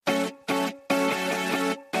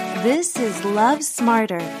This is Love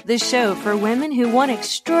Smarter, the show for women who want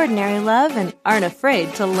extraordinary love and aren't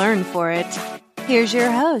afraid to learn for it. Here's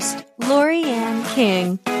your host, Lori Ann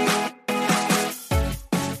King.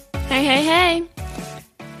 Hey.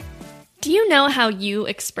 Do you know how you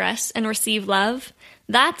express and receive love?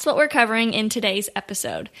 That's what we're covering in today's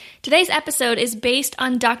episode. Today's episode is based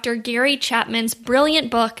on Dr. Gary Chapman's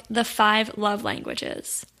brilliant book, The 5 Love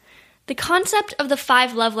Languages. The concept of the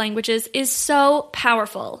 5 love languages is so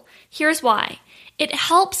powerful. Here's why. It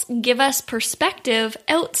helps give us perspective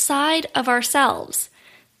outside of ourselves.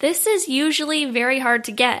 This is usually very hard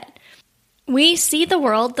to get. We see the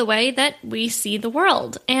world the way that we see the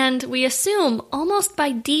world, and we assume almost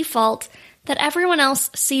by default that everyone else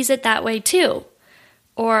sees it that way too.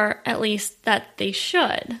 Or at least that they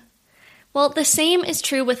should. Well, the same is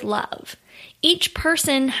true with love. Each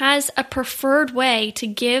person has a preferred way to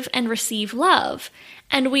give and receive love,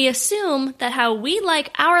 and we assume that how we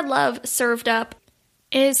like our love served up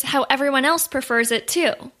is how everyone else prefers it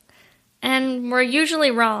too. And we're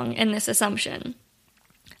usually wrong in this assumption.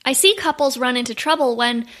 I see couples run into trouble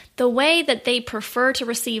when the way that they prefer to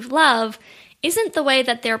receive love isn't the way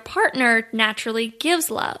that their partner naturally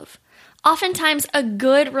gives love. Oftentimes, a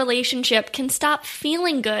good relationship can stop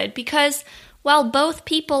feeling good because while both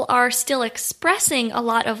people are still expressing a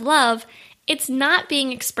lot of love, it's not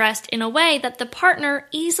being expressed in a way that the partner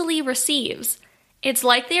easily receives. It's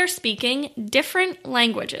like they are speaking different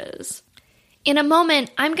languages. In a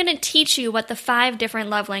moment, I'm going to teach you what the 5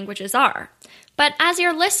 different love languages are. But as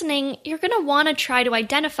you're listening, you're going to want to try to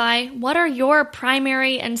identify what are your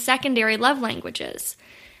primary and secondary love languages.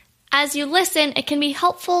 As you listen, it can be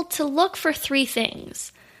helpful to look for 3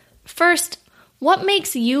 things. First, what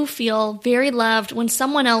makes you feel very loved when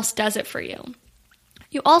someone else does it for you?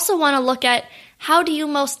 You also want to look at how do you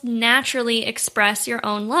most naturally express your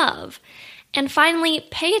own love? And finally,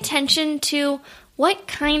 pay attention to what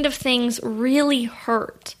kind of things really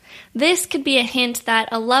hurt. This could be a hint that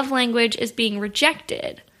a love language is being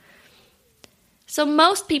rejected. So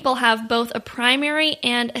most people have both a primary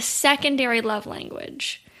and a secondary love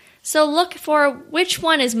language. So look for which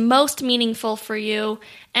one is most meaningful for you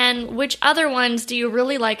and which other ones do you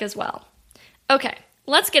really like as well. Okay,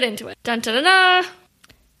 let's get into it. Dun dun dun dun.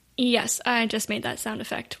 Yes, I just made that sound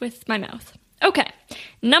effect with my mouth. Okay,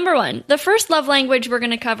 number 1, the first love language we're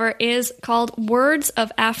going to cover is called words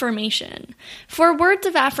of affirmation. For words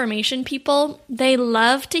of affirmation people, they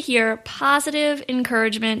love to hear positive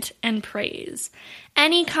encouragement and praise.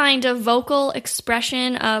 Any kind of vocal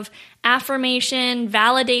expression of affirmation,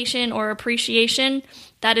 validation, or appreciation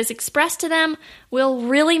that is expressed to them will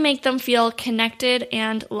really make them feel connected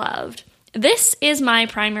and loved. This is my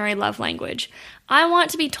primary love language. I want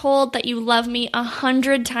to be told that you love me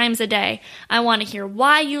 100 times a day. I want to hear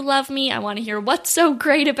why you love me. I want to hear what's so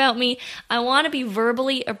great about me. I want to be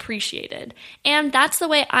verbally appreciated. And that's the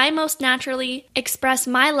way I most naturally express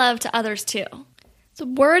my love to others too. So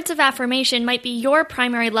words of affirmation might be your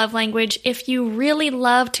primary love language if you really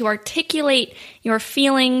love to articulate your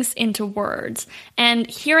feelings into words. And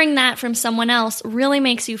hearing that from someone else really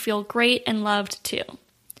makes you feel great and loved too.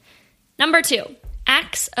 Number 2,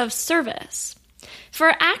 acts of service.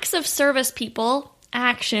 For acts of service people,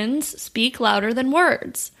 actions speak louder than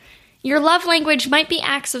words. Your love language might be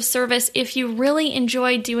acts of service if you really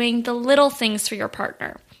enjoy doing the little things for your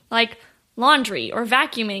partner, like laundry or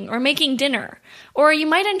vacuuming or making dinner. Or you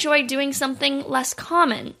might enjoy doing something less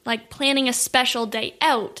common, like planning a special day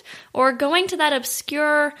out or going to that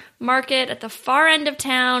obscure market at the far end of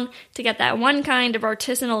town to get that one kind of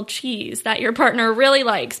artisanal cheese that your partner really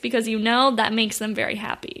likes because you know that makes them very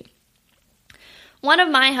happy. One of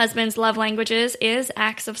my husband's love languages is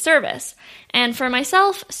acts of service, and for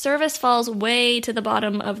myself, service falls way to the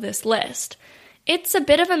bottom of this list. It's a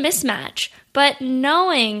bit of a mismatch, but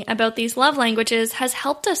knowing about these love languages has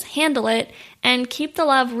helped us handle it and keep the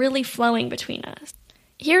love really flowing between us.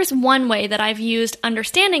 Here's one way that I've used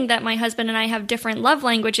understanding that my husband and I have different love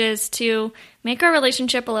languages to make our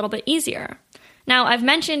relationship a little bit easier. Now, I've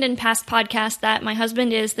mentioned in past podcasts that my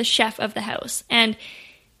husband is the chef of the house, and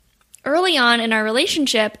early on in our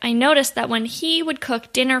relationship, I noticed that when he would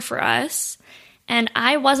cook dinner for us and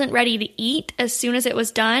I wasn't ready to eat as soon as it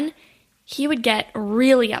was done, he would get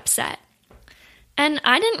really upset. And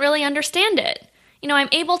I didn't really understand it. I'm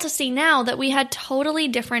able to see now that we had totally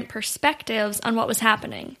different perspectives on what was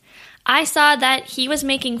happening. I saw that he was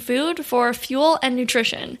making food for fuel and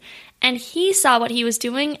nutrition, and he saw what he was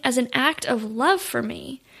doing as an act of love for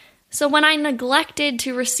me. So when I neglected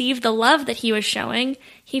to receive the love that he was showing,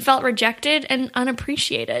 he felt rejected and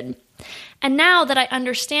unappreciated. And now that I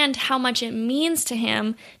understand how much it means to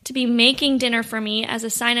him to be making dinner for me as a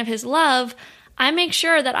sign of his love, I make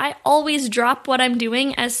sure that I always drop what I'm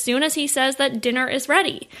doing as soon as he says that dinner is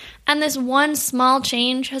ready. And this one small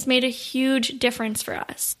change has made a huge difference for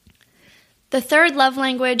us. The third love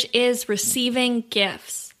language is receiving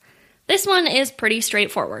gifts. This one is pretty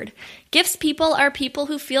straightforward. Gifts people are people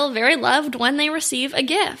who feel very loved when they receive a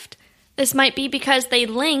gift. This might be because they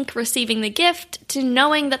link receiving the gift to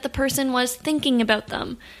knowing that the person was thinking about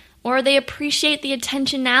them, or they appreciate the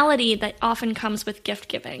intentionality that often comes with gift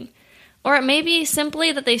giving. Or it may be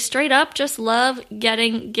simply that they straight up just love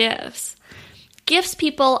getting gifts. Gifts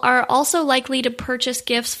people are also likely to purchase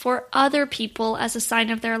gifts for other people as a sign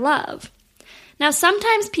of their love. Now,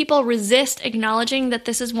 sometimes people resist acknowledging that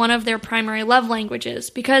this is one of their primary love languages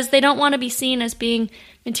because they don't want to be seen as being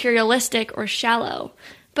materialistic or shallow.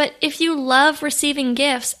 But if you love receiving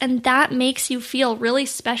gifts and that makes you feel really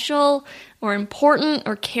special or important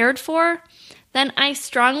or cared for, then I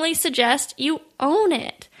strongly suggest you own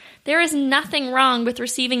it. There is nothing wrong with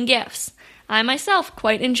receiving gifts. I myself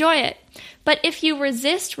quite enjoy it. But if you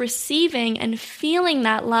resist receiving and feeling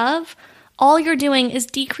that love, all you're doing is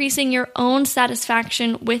decreasing your own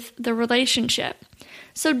satisfaction with the relationship.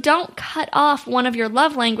 So don't cut off one of your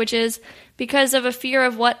love languages because of a fear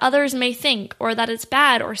of what others may think or that it's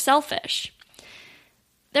bad or selfish.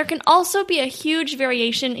 There can also be a huge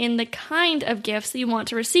variation in the kind of gifts that you want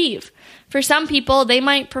to receive. For some people, they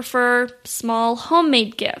might prefer small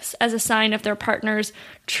homemade gifts as a sign of their partner's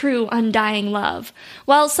true undying love,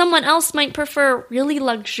 while someone else might prefer really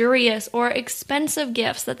luxurious or expensive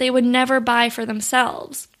gifts that they would never buy for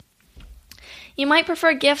themselves. You might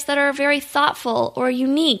prefer gifts that are very thoughtful or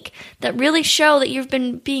unique, that really show that you've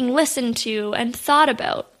been being listened to and thought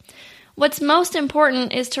about. What's most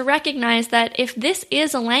important is to recognize that if this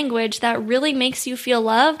is a language that really makes you feel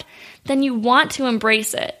loved, then you want to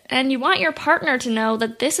embrace it, and you want your partner to know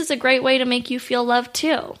that this is a great way to make you feel loved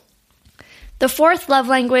too. The fourth love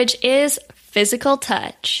language is physical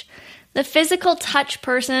touch. The physical touch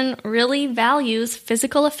person really values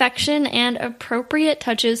physical affection and appropriate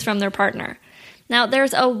touches from their partner. Now,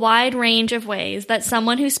 there's a wide range of ways that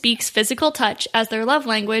someone who speaks physical touch as their love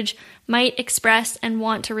language might express and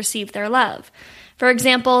want to receive their love. For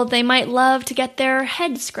example, they might love to get their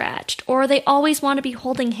head scratched, or they always want to be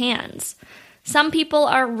holding hands. Some people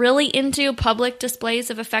are really into public displays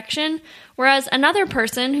of affection, whereas another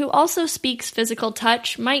person who also speaks physical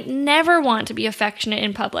touch might never want to be affectionate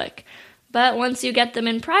in public. But once you get them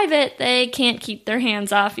in private, they can't keep their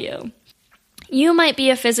hands off you. You might be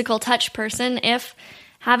a physical touch person if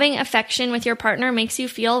having affection with your partner makes you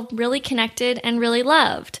feel really connected and really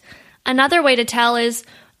loved. Another way to tell is,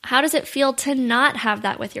 how does it feel to not have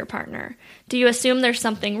that with your partner? Do you assume there's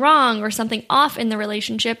something wrong or something off in the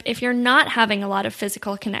relationship if you're not having a lot of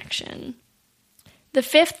physical connection? The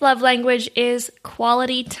fifth love language is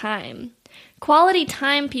quality time. Quality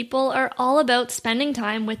time people are all about spending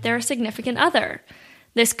time with their significant other.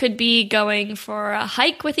 This could be going for a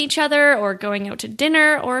hike with each other, or going out to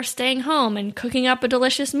dinner, or staying home and cooking up a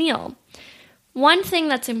delicious meal. One thing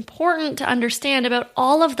that's important to understand about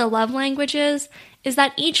all of the love languages is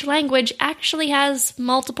that each language actually has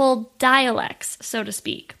multiple dialects, so to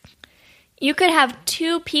speak. You could have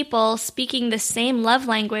two people speaking the same love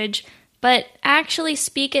language, but actually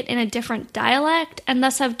speak it in a different dialect and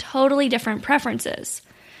thus have totally different preferences.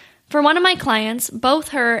 For one of my clients, both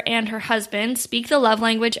her and her husband speak the love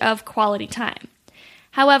language of quality time.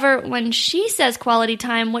 However, when she says quality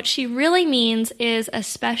time, what she really means is a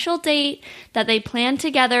special date that they plan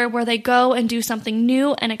together where they go and do something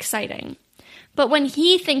new and exciting. But when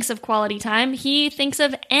he thinks of quality time, he thinks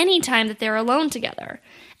of any time that they're alone together,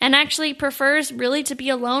 and actually prefers really to be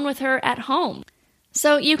alone with her at home.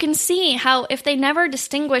 So you can see how if they never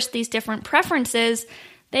distinguished these different preferences,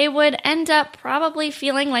 they would end up probably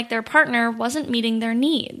feeling like their partner wasn't meeting their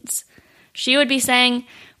needs. She would be saying,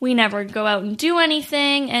 "We never go out and do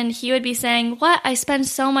anything," and he would be saying, "What? I spend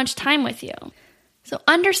so much time with you." So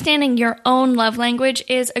understanding your own love language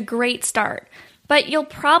is a great start, but you'll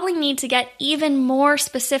probably need to get even more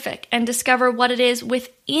specific and discover what it is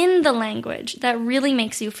within the language that really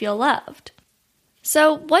makes you feel loved.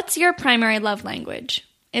 So what's your primary love language?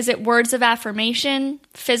 Is it words of affirmation,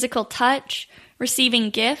 physical touch, receiving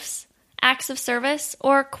gifts, acts of service,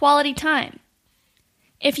 or quality time?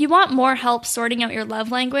 If you want more help sorting out your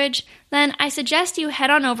love language, then I suggest you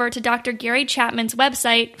head on over to Dr. Gary Chapman's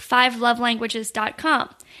website, 5lovelanguages.com.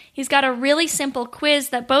 He's got a really simple quiz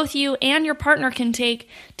that both you and your partner can take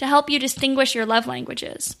to help you distinguish your love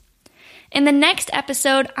languages. In the next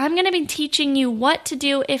episode, I'm going to be teaching you what to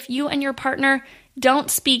do if you and your partner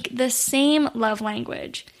don't speak the same love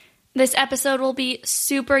language. This episode will be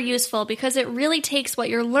super useful because it really takes what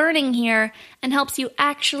you're learning here and helps you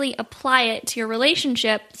actually apply it to your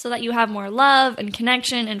relationship so that you have more love and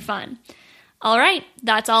connection and fun. All right,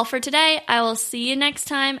 that's all for today. I will see you next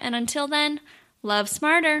time, and until then, love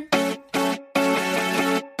smarter.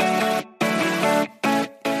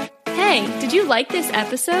 Hey, did you like this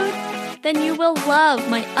episode? Then you will love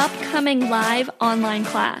my upcoming live online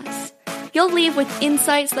class. You'll leave with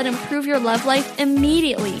insights that improve your love life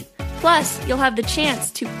immediately. Plus, you'll have the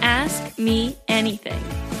chance to ask me anything.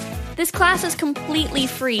 This class is completely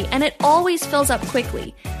free and it always fills up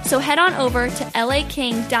quickly. So head on over to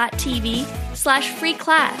laking.tv/free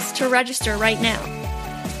class to register right now.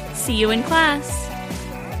 See you in class.